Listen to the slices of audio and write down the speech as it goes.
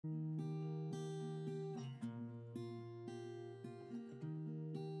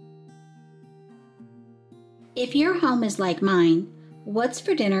If your home is like mine, what's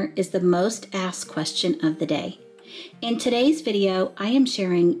for dinner is the most asked question of the day. In today's video, I am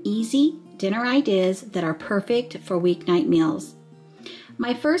sharing easy dinner ideas that are perfect for weeknight meals.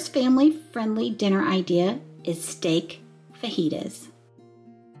 My first family-friendly dinner idea is steak fajitas.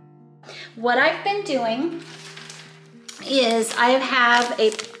 What I've been doing is I have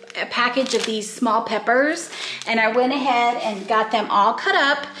a package of these small peppers, and I went ahead and got them all cut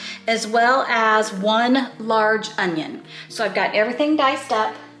up, as well as one large onion. So I've got everything diced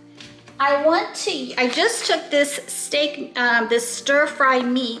up. I just took this steak, this stir-fry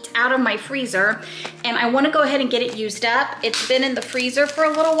meat out of my freezer, and I want to go ahead and get it used up. It's been in the freezer for a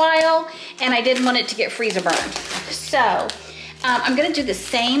little while, and I didn't want it to get freezer burned. So I'm going to do the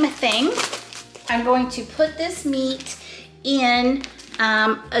same thing. I'm going to put this meat in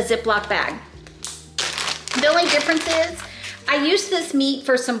a Ziploc bag. The only difference is I use this meat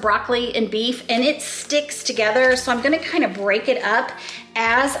for some broccoli and beef, and it sticks together, so I'm gonna kind of break it up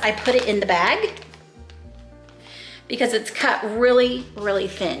as I put it in the bag because it's cut really, really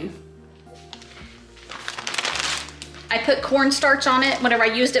thin. I put cornstarch on it whenever I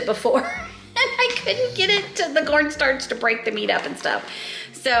used it before, and I couldn't get it to the cornstarch to break the meat up and stuff.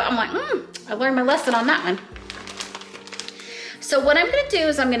 So I'm like, I learned my lesson on that one. So what I'm gonna do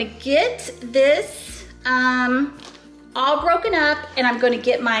is I'm gonna get this all broken up, and I'm gonna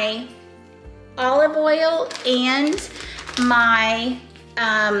get my olive oil and my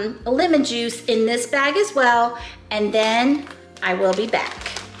lemon juice in this bag as well, and then I will be back.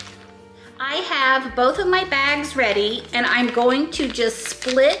 I have both of my bags ready, and I'm going to just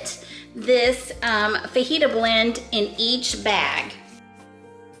split this fajita blend in each bag.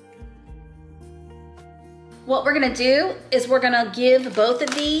 What we're gonna do is we're gonna give both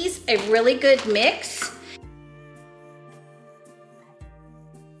of these a really good mix.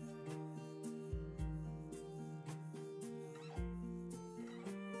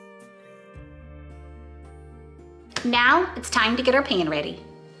 Now it's time to get our pan ready.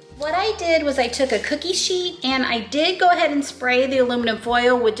 What I did was I took a cookie sheet, and I did go ahead and spray the aluminum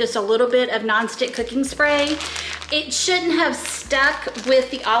foil with just a little bit of nonstick cooking spray. It shouldn't have stuck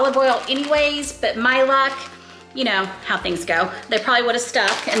with the olive oil anyways, but my luck, you know how things go. They probably would have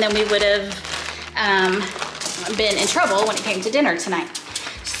stuck, and then we would have been in trouble when it came to dinner tonight.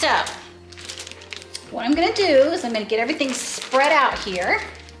 So what I'm gonna do is I'm gonna get everything spread out here.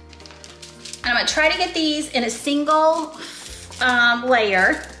 And I'm gonna try to get these in a single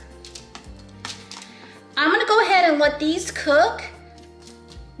layer. I'm gonna go ahead and let these cook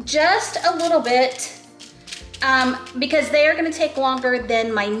just a little bit because they are gonna take longer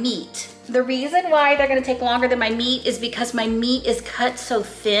than my meat. The reason why they're gonna take longer than my meat is because my meat is cut so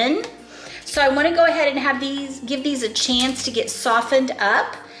thin. So I wanna go ahead and have give these a chance to get softened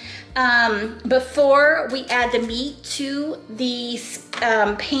up before we add the meat to the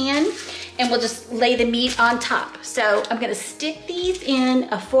pan, and we'll just lay the meat on top. So I'm gonna stick these in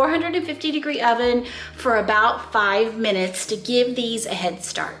a 450 degree oven for about 5 minutes to give these a head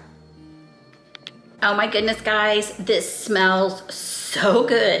start. Oh my goodness, guys, this smells so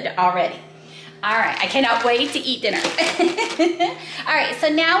good already. All right, I cannot wait to eat dinner. All right, so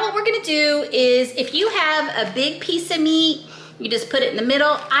now what we're gonna do is, if you have a big piece of meat, you just put it in the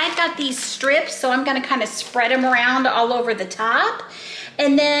middle. I've got these strips, so I'm gonna kind of spread them around all over the top.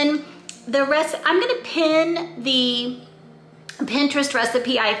 And then the rest, I'm gonna pin the Pinterest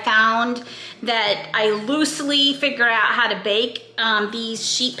recipe I found that I loosely figured out how to bake these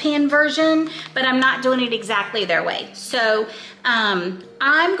sheet pan version, but I'm not doing it exactly their way. So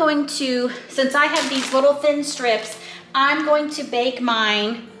I'm going to, since I have these little thin strips, I'm going to bake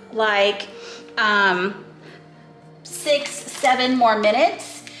mine like 6-7 more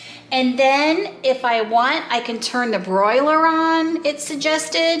minutes. And then if I want, I can turn the broiler on, it's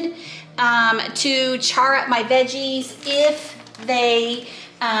suggested, to char up my veggies if they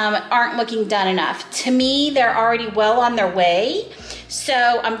aren't looking done enough. To me, they're already well on their way,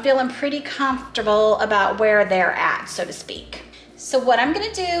 so I'm feeling pretty comfortable about where they're at, so to speak. So what I'm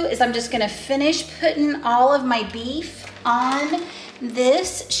gonna do is I'm just gonna finish putting all of my beef on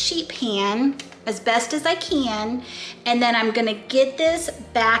this sheet pan as best as I can, and then I'm gonna get this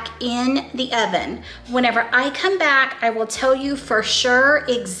back in the oven. Whenever I come back, I will tell you for sure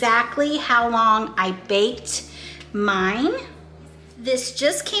exactly how long I baked mine. This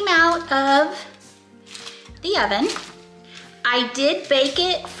just came out of the oven. I did bake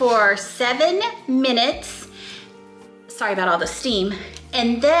it for 7 minutes. Sorry about all the steam.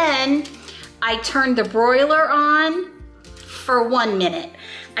 And then I turned the broiler on for 1 minute.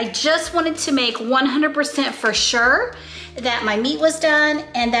 I just wanted to make 100% for sure that my meat was done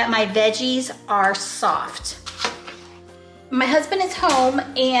and that my veggies are soft. my husband is home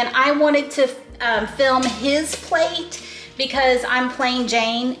and I wanted to film his plate because I'm plain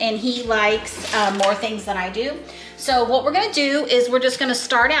Jane and he likes more things than I do. So what we're gonna do is we're just gonna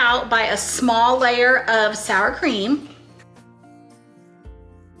start out by a small layer of sour cream.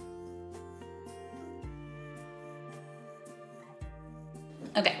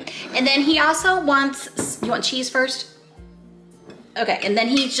 Okay, and then he also wants, you want cheese first? Okay, and then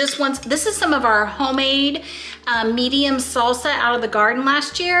he just wants, this is some of our homemade medium salsa out of the garden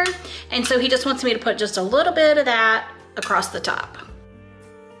last year. And so he just wants me to put just a little bit of that across the top.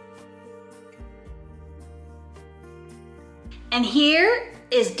 And here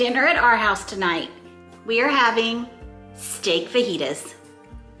is dinner at our house tonight. We are having steak fajitas.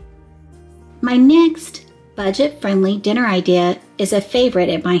 My next budget-friendly dinner idea is a favorite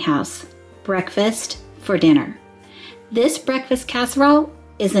at my house, breakfast for dinner. This breakfast casserole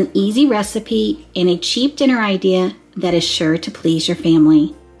is an easy recipe and a cheap dinner idea that is sure to please your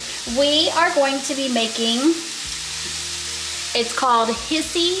family. We are going to be making, it's called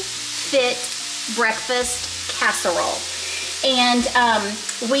Hissy Fit Breakfast Casserole. And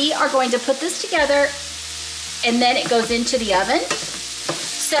we are going to put this together and then it goes into the oven.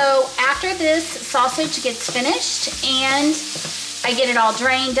 So after this sausage gets finished and I get it all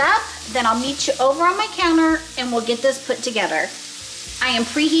drained up, then I'll meet you over on my counter and we'll get this put together. I am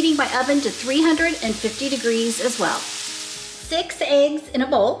preheating my oven to 350 degrees as well. 6 eggs in a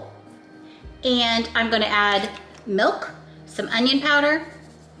bowl, and I'm gonna add milk, some onion powder,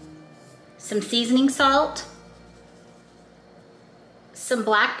 some seasoning salt, some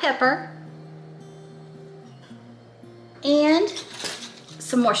black pepper, and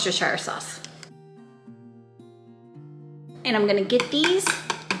some Worcestershire sauce. And I'm gonna get these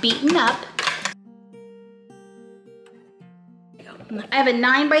beaten up. I have a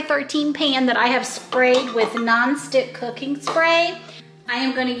 9x13 pan that I have sprayed with non-stick cooking spray. I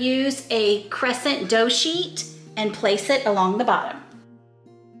am gonna use a crescent dough sheet and place it along the bottom.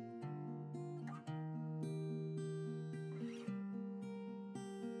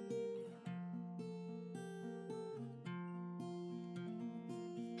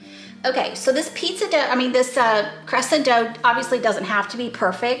 Okay, so this pizza dough, this crescent dough obviously doesn't have to be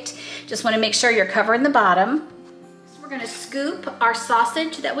perfect. Just wanna make sure you're covering the bottom. So we're gonna scoop our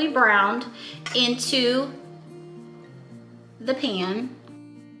sausage that we browned into the pan.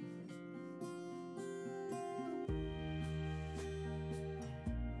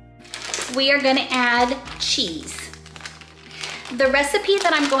 We are gonna add cheese. The recipe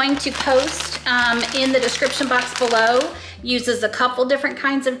that I'm going to post in the description box below uses a couple different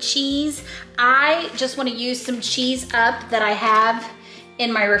kinds of cheese. I just want to use some cheese up that I have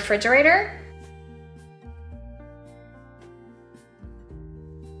in my refrigerator.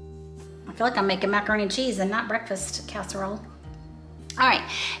 I feel like I'm making macaroni and cheese and not breakfast casserole. All right,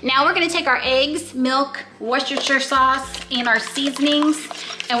 now we're gonna take our eggs, milk, Worcestershire sauce, and our seasonings,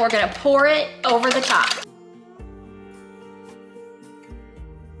 and we're gonna pour it over the top.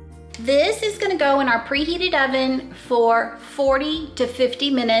 This is gonna go in our preheated oven for 40 to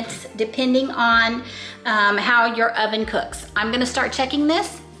 50 minutes, depending on how your oven cooks. I'm gonna start checking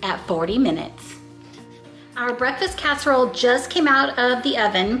this at 40 minutes. Our breakfast casserole just came out of the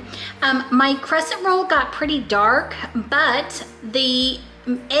oven. My crescent roll got pretty dark, but the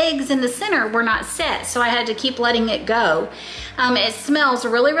eggs in the center were not set, so I had to keep letting it go. It smells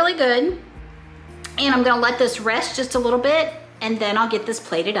really, really good. And I'm gonna let this rest just a little bit, and then I'll get this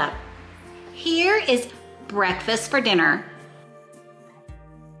plated up. Here is breakfast for dinner.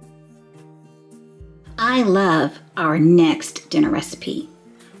 I love our next dinner recipe,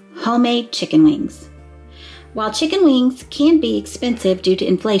 homemade chicken wings. While chicken wings can be expensive due to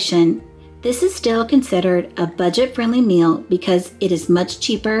inflation, this is still considered a budget-friendly meal because it is much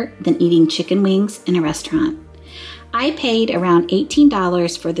cheaper than eating chicken wings in a restaurant. I paid around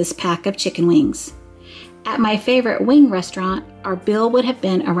 $18 for this pack of chicken wings. At my favorite wing restaurant, our bill would have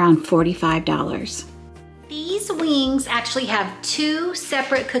been around $45. These wings actually have 2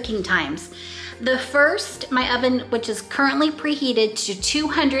 separate cooking times. The first, my oven, which is currently preheated to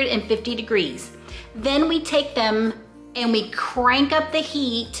 250 degrees. Then we take them and we crank up the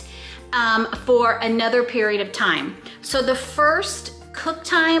heat for another period of time. So the first cook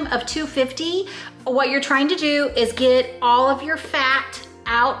time of 250, what you're trying to do is get all of your fat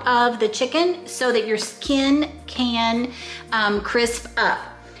out of the chicken so that your skin can crisp up.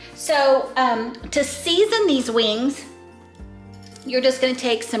 So to season these wings, you're just gonna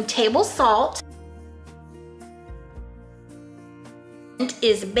take some table salt,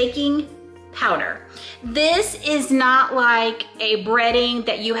 is baking powder. This is not like a breading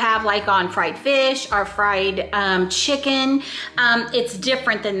that you have like on fried fish or fried chicken. It's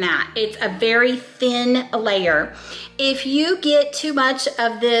different than that. It's a very thin layer. If you get too much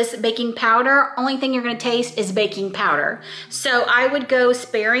of this baking powder, only thing you're gonna taste is baking powder. So I would go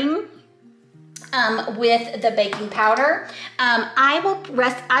sparing with the baking powder. I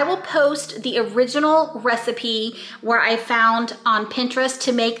will post the original recipe where I found on Pinterest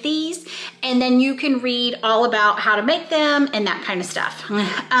to make these, and then you can read all about how to make them and that kind of stuff.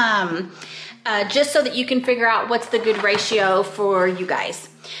 Just so that you can figure out what's the good ratio for you guys.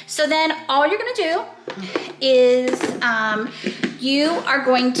 So then all you're gonna do is you are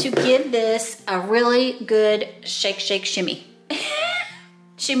going to give this a really good shake, shake, shimmy.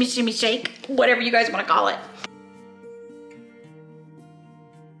 Shimmy, shimmy, shake, whatever you guys want to call it.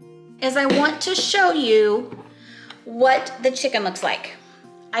 As I want to show you what the chicken looks like.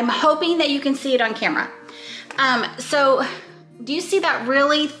 I'm hoping that you can see it on camera. So do you see that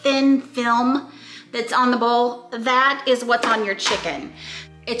really thin film that's on the bowl? That is what's on your chicken.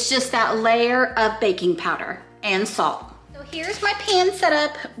 It's just that layer of baking powder and salt. So here's my pan set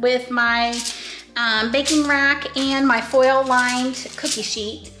up with my baking rack and my foil lined cookie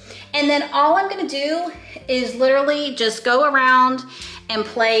sheet. And then all I'm gonna do is literally just go around and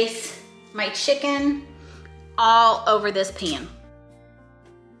place my chicken all over this pan.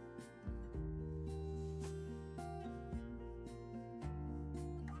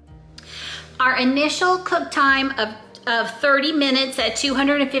 Our initial cook time of 30 minutes at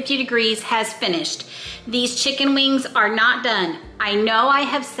 250 degrees has finished. These chicken wings are not done. I know I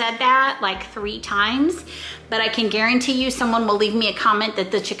have said that like 3 times, but I can guarantee you someone will leave me a comment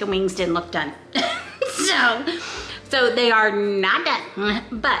that the chicken wings didn't look done. So they are not done.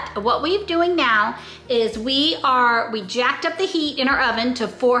 But what we're doing now is we jacked up the heat in our oven to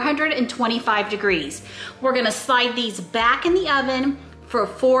 425 degrees. We're gonna slide these back in the oven for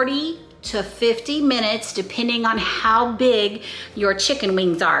 40 to 50 minutes, depending on how big your chicken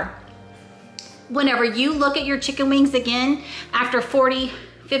wings are. Whenever you look at your chicken wings again, after 40,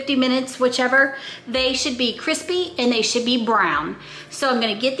 50 minutes, whichever, they should be crispy and they should be brown. So I'm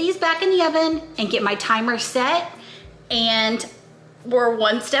gonna get these back in the oven and get my timer set, and we're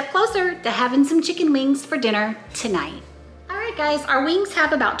one step closer to having some chicken wings for dinner tonight. All right guys, our wings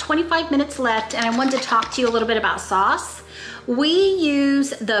have about 25 minutes left, and I wanted to talk to you a little bit about sauce. We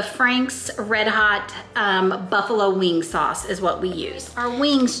use the Frank's Red Hot buffalo wing sauce is what we use. Our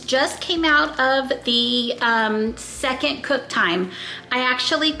wings just came out of the second cook time. I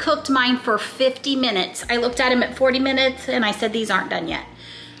actually cooked mine for 50 minutes. I looked at them at 40 minutes and I said, these aren't done yet.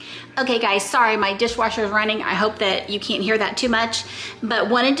 Okay guys, sorry, my dishwasher is running. I hope that you can't hear that too much,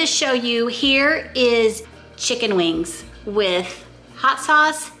 but wanted to show you, here is chicken wings with hot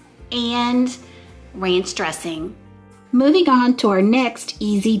sauce and ranch dressing. Moving on to our next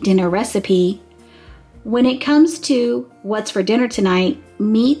easy dinner recipe. When it comes to what's for dinner tonight,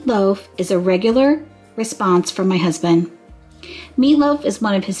 meatloaf is a regular response from my husband. Meatloaf is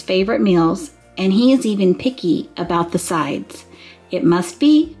one of his favorite meals, and he is even picky about the sides. It must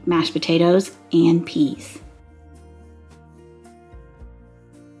be mashed potatoes and peas.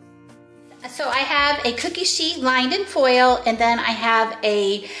 So I have a cookie sheet lined in foil, and then I have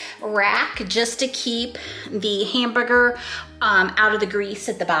a rack just to keep the hamburger out of the grease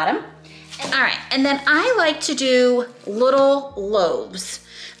at the bottom. All right, and then I like to do little loaves.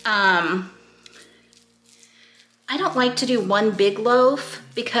 I don't like to do one big loaf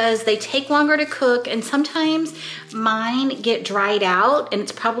because they take longer to cook, and sometimes mine get dried out, and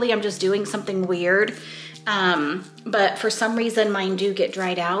it's probably I'm just doing something weird. But for some reason mine do get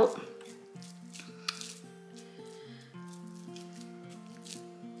dried out.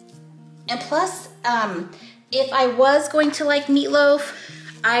 And plus, if I was going to like meatloaf,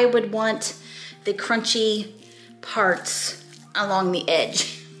 I would want the crunchy parts along the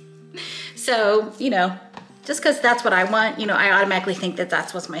edge. So, you know, just because that's what I want, you know, I automatically think that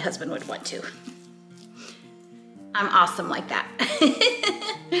that's what my husband would want too. I'm awesome like that.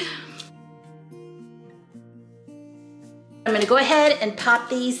 I'm gonna go ahead and pop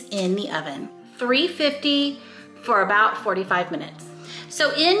these in the oven. 350 for about 45 minutes.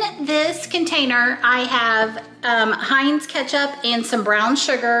 So in this container, I have Heinz ketchup and some brown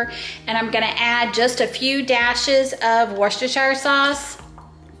sugar, and I'm gonna add just a few dashes of Worcestershire sauce.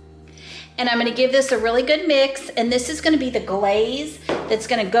 And I'm gonna give this a really good mix, and this is gonna be the glaze that's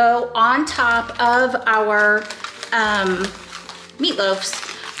gonna go on top of our meatloafs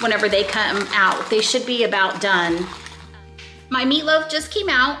whenever they come out. They should be about done. My meatloaf just came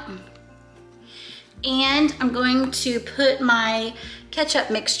out, and I'm going to put my ketchup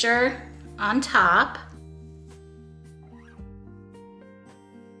mixture on top.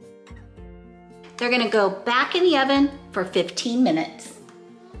 They're gonna go back in the oven for 15 minutes.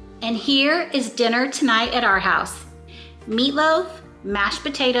 And here is dinner tonight at our house. Meatloaf, mashed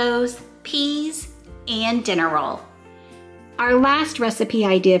potatoes, peas, and dinner roll. Our last recipe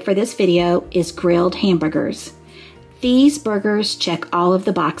idea for this video is grilled hamburgers. These burgers check all of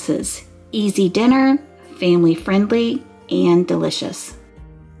the boxes. Easy dinner, family friendly, and delicious.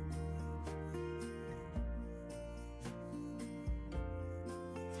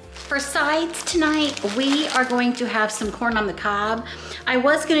 For sides tonight, we are going to have some corn on the cob. I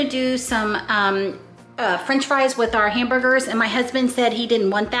was gonna do some French fries with our hamburgers, and my husband said he didn't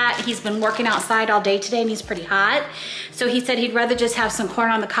want that. He's been working outside all day today and he's pretty hot. So he said he'd rather just have some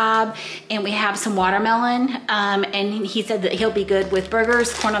corn on the cob, and we have some watermelon. And he said that he'll be good with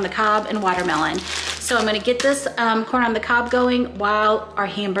burgers, corn on the cob, and watermelon. So I'm gonna get this corn on the cob going while our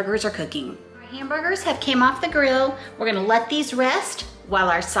hamburgers are cooking. Our hamburgers have came off the grill. We're gonna let these rest while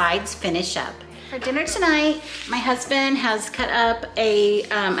our sides finish up. For dinner tonight, my husband has cut up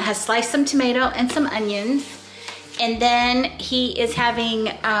has sliced some tomato and some onions, and then he is having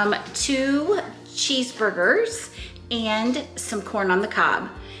 2 cheeseburgers and some corn on the cob.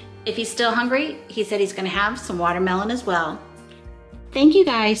 If he's still hungry, he said he's gonna have some watermelon as well. Thank you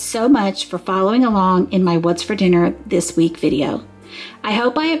guys so much for following along in my What's for Dinner This Week video. I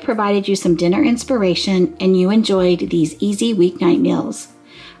hope I have provided you some dinner inspiration and you enjoyed these easy weeknight meals.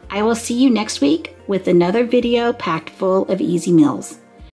 I will see you next week with another video packed full of easy meals.